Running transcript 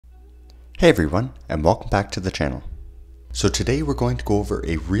Hey everyone, and welcome back to the channel. So today we're going to go over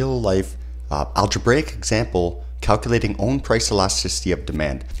a real-life algebraic example calculating Own-Price Elasticity of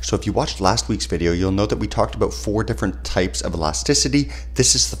Demand. So if you watched last week's video, you'll know that we talked about 4 different types of elasticity.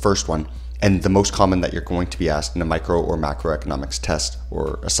 This is the first one, and the most common that you're going to be asked in a micro or macroeconomics test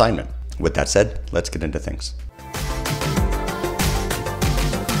or assignment. With that said, let's get into things.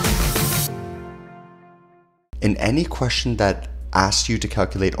 In any question that asks you to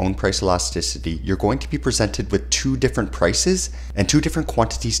calculate Own-Price elasticity, you're going to be presented with 2 different prices and 2 different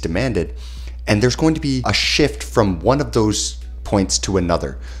quantities demanded, and there's going to be a shift from one of those points to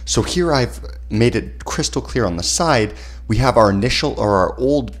another. So here I've made it crystal clear on the side. We have our initial or our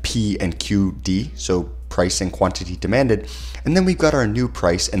old P and QD, so price and quantity demanded, and then we've got our new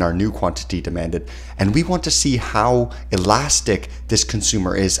price and our new quantity demanded, and we want to see how elastic this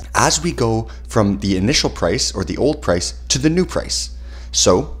consumer is as we go from the initial price or the old price to the new price.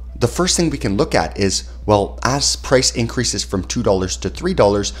 So the first thing we can look at is, well, as price increases from $2 to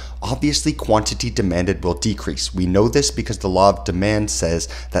 $3, obviously quantity demanded will decrease. We know this because the law of demand says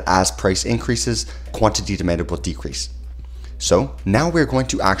that as price increases, quantity demanded will decrease. So now we're going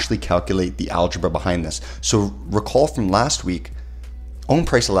to actually calculate the algebra behind this. So recall from last week,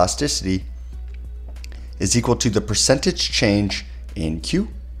 Own-Price elasticity is equal to the percentage change in Q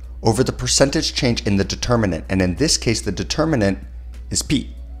over the percentage change in the determinant. And in this case, the determinant is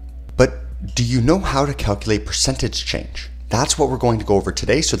P. But do you know how to calculate percentage change? That's what we're going to go over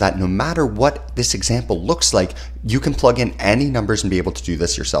today, so that no matter what this example looks like, you can plug in any numbers and be able to do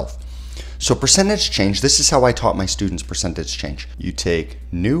this yourself. So percentage change, this is how I taught my students percentage change. You take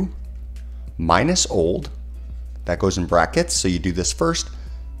new minus old, that goes in brackets, so you do this first,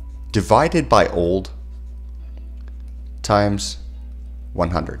 divided by old times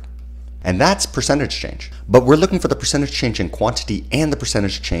 100. And that's percentage change. But we're looking for the percentage change in quantity and the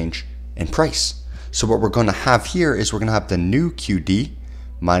percentage change in price. So what we're going to have here is we're going to have the new QD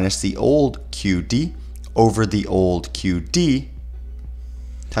minus the old QD over the old QD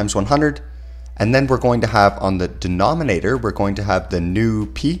times 100. And then we're going to have on the denominator, we're going to have the new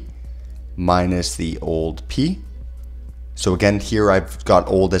P minus the old P. So again, here I've got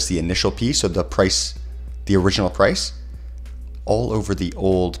old as the initial P, so the price, the original price, all over the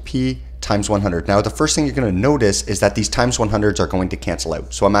old P times 100. Now the first thing you're going to notice is that these times 100s are going to cancel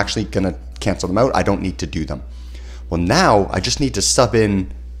out. So I'm actually going to cancel them out. I don't need to do them. Well, now I just need to sub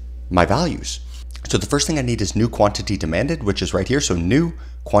in my values. So the first thing I need is new quantity demanded, which is right here. So new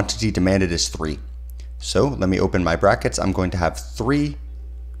quantity demanded is 3. So let me open my brackets. I'm going to have 3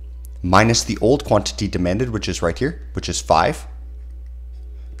 minus the old quantity demanded, which is right here, which is 5,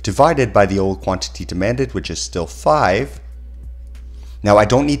 divided by the old quantity demanded, which is still 5. Now I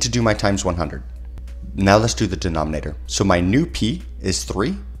don't need to do my times 100. Now let's do the denominator. So my new P is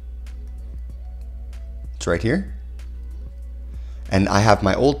 3. It's right here. And I have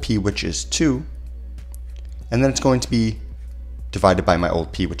my old P, which is 2. And then it's going to be divided by my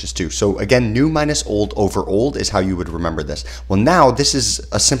old P, which is 2. So again, new minus old over old is how you would remember this. Well, now this is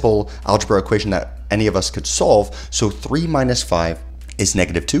a simple algebra equation that any of us could solve. So 3 minus 5 is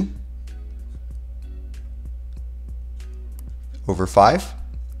negative 2 over 5.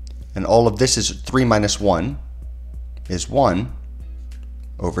 And all of this is 3 minus 1 is 1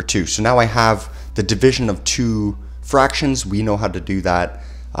 over 2. So now I have the division of 2 fractions. We know how to do that.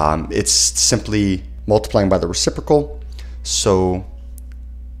 It's simply multiplying by the reciprocal. So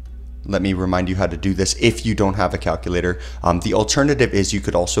let me remind you how to do this if you don't have a calculator. The alternative is you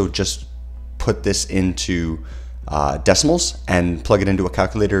could also just put this into decimals and plug it into a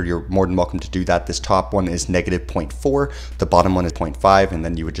calculator. You're more than welcome to do that. This top one is negative 0.4, the bottom one is 0.5, and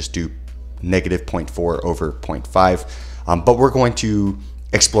then you would just do negative 0.4 over 0.5. But we're going to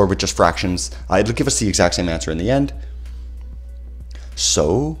explore with just fractions. It'll give us the exact same answer in the end.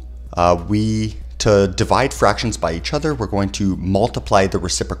 So to divide fractions by each other, we're going to multiply the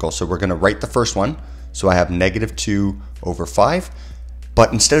reciprocal. So we're going to write the first one. So I have negative 2 over 5.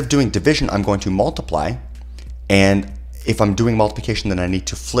 But instead of doing division, I'm going to multiply. And if I'm doing multiplication, then I need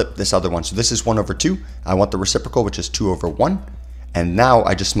to flip this other one. So this is 1 over 2. I want the reciprocal, which is 2 over 1. And now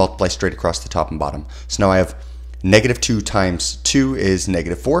I just multiply straight across the top and bottom. So now I have negative 2 times 2 is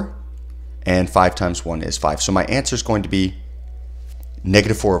negative 4. And 5 times 1 is 5. So my answer is going to be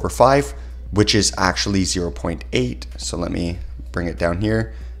negative 4 over 5, which is actually 0.8. So let me bring it down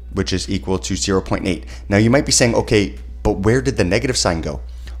here, which is equal to 0.8. Now you might be saying, okay, but where did the negative sign go?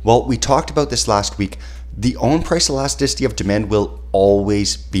 Well, we talked about this last week. The Own-Price elasticity of demand will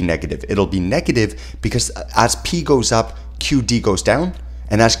always be negative. It'll be negative because as P goes up, QD goes down.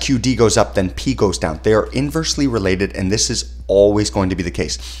 And as QD goes up, then P goes down. They are inversely related, and this is always going to be the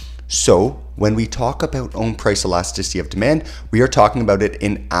case. So when we talk about own price elasticity of demand, we are talking about it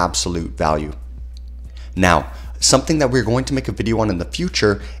in absolute value. Now, something that we're going to make a video on in the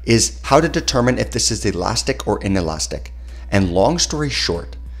future is how to determine if this is elastic or inelastic. And long story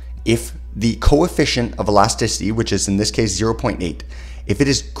short, if the coefficient of elasticity, which is in this case 0.8, if it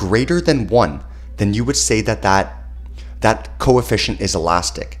is greater than 1, then you would say that that coefficient is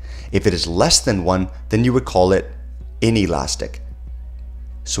elastic. If it is less than 1, then you would call it inelastic.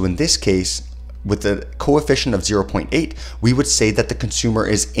 So in this case, with a coefficient of 0.8, we would say that the consumer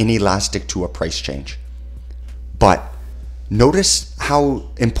is inelastic to a price change. But notice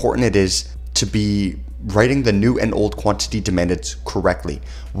how important it is to be writing the new and old quantity demanded correctly.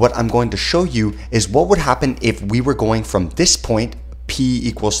 What I'm going to show you is what would happen if we were going from this point, P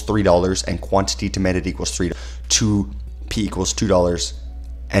equals $3 and quantity demanded equals $3, to P equals $2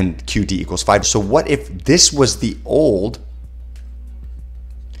 and QD equals $5. So what if this was the old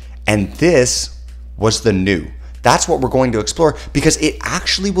and this was the new? That's what we're going to explore, because it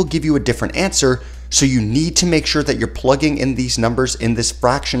actually will give you a different answer. So you need to make sure that you're plugging in these numbers in this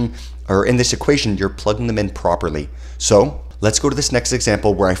fraction or in this equation, you're plugging them in properly. So let's go to this next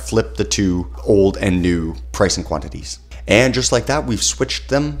example where I flip the two old and new pricing quantities. And just like that, we've switched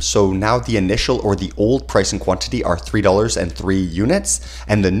them. So now the initial or the old pricing quantity are $3 and 3 units,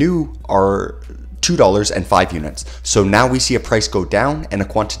 and the new are $2 and 5 units. So now we see a price go down and a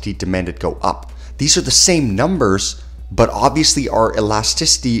quantity demanded go up. These are the same numbers, but obviously our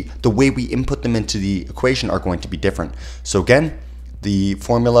elasticity, the way we input them into the equation, are going to be different. So again, the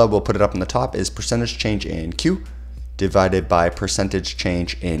formula, we'll put it up on the top, is percentage change in Q divided by percentage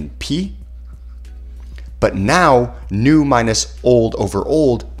change in P. But now new minus old over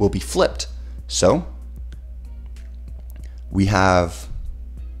old will be flipped. So we have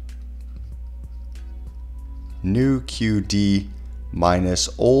new QD minus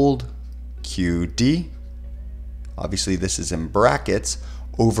old QD. Obviously this is in brackets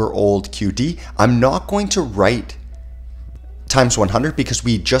over old QD. I'm not going to write times 100 because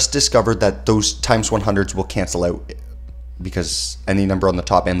we just discovered that those times 100s will cancel out, because any number on the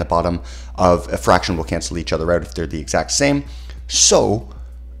top and the bottom of a fraction will cancel each other out if they're the exact same. So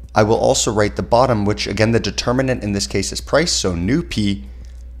I will also write the bottom, which again, the determinant in this case is price. So new P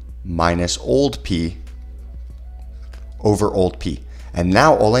minus old P over old P. And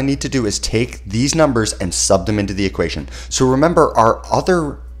now all I need to do is take these numbers and sub them into the equation. So remember, our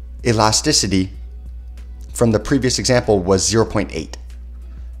other elasticity from the previous example was 0.8.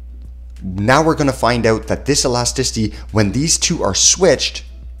 Now we're going to find out that this elasticity, when these two are switched,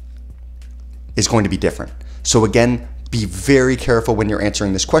 is going to be different. So again, be very careful when you're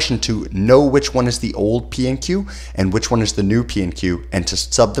answering this question to know which one is the old P and Q and which one is the new P and Q, and to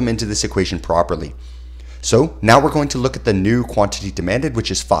sub them into this equation properly. So now we're going to look at the new quantity demanded,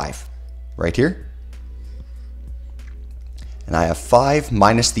 which is 5, right here. And I have 5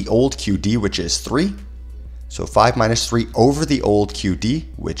 minus the old QD, which is 3. So 5 minus 3 over the old QD,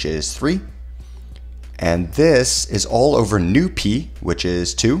 which is 3. And this is all over new P, which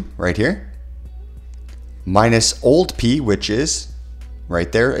is 2, right here. Minus old P, which is,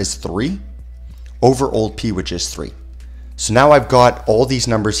 right there, is 3. Over old P, which is 3. So now I've got all these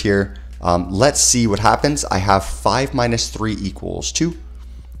numbers here. Let's see what happens. I have 5 minus 3 equals 2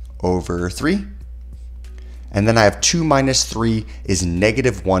 over 3. And then I have 2 minus 3 is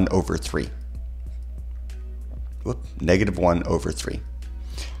negative 1 over 3. Negative 1 over 3.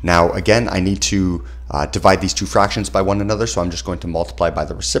 Now again, I need to divide these two fractions by one another, so I'm just going to multiply by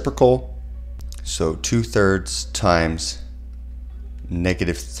the reciprocal. So 2/3 times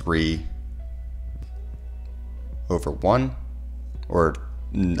negative 3 over 1, or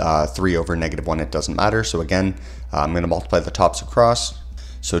 3 over negative 1, it doesn't matter. So again, I'm going to multiply the tops across.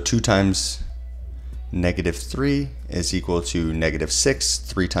 So 2 times negative 3 is equal to negative 6.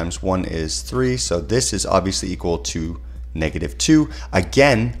 3 times 1 is 3. So this is obviously equal to negative 2.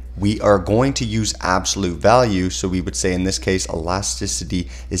 Again, we are going to use absolute value. So we would say in this case, elasticity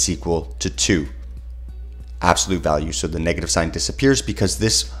is equal to 2. Absolute value. So the negative sign disappears because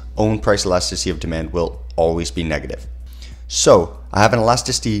this own price elasticity of demand will always be negative. So I have an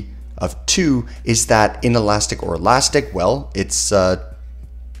elasticity of 2. Is that inelastic or elastic? Well, it's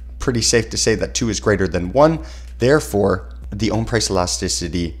pretty safe to say that 2 is greater than 1. Therefore, the own price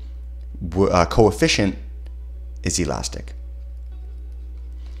elasticity coefficient is elastic.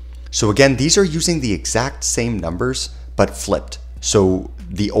 So again, these are using the exact same numbers, but flipped. So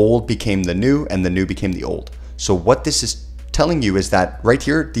the old became the new and the new became the old. So what this is telling you is that right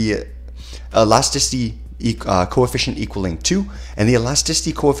here, the elasticity coefficient equaling 2 and the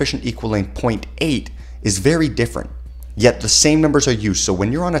elasticity coefficient equaling 0.8 is very different. yet the same numbers are used. So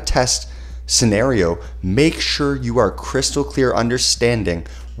when you're on a test scenario, make sure you are crystal clear understanding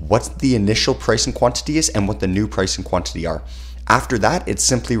what the initial price and quantity is and what the new price and quantity are. After that, it's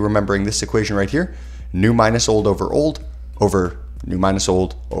simply remembering this equation right here, new minus old over new minus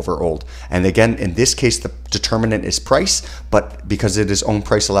old over old. And again, in this case, the determinant is price, but because it is own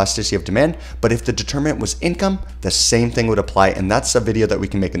price elasticity of demand. But if the determinant was income, the same thing would apply. And that's a video that we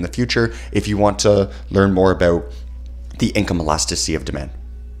can make in the future if you want to learn more about the income elasticity of demand.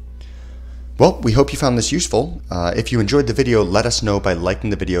 Well, we hope you found this useful. If you enjoyed the video, let us know by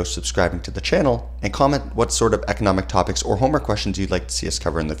liking the video, subscribing to the channel, and comment what sort of economic topics or homework questions you'd like to see us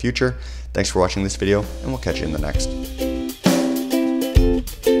cover in the future. Thanks for watching this video, and we'll catch you in the next.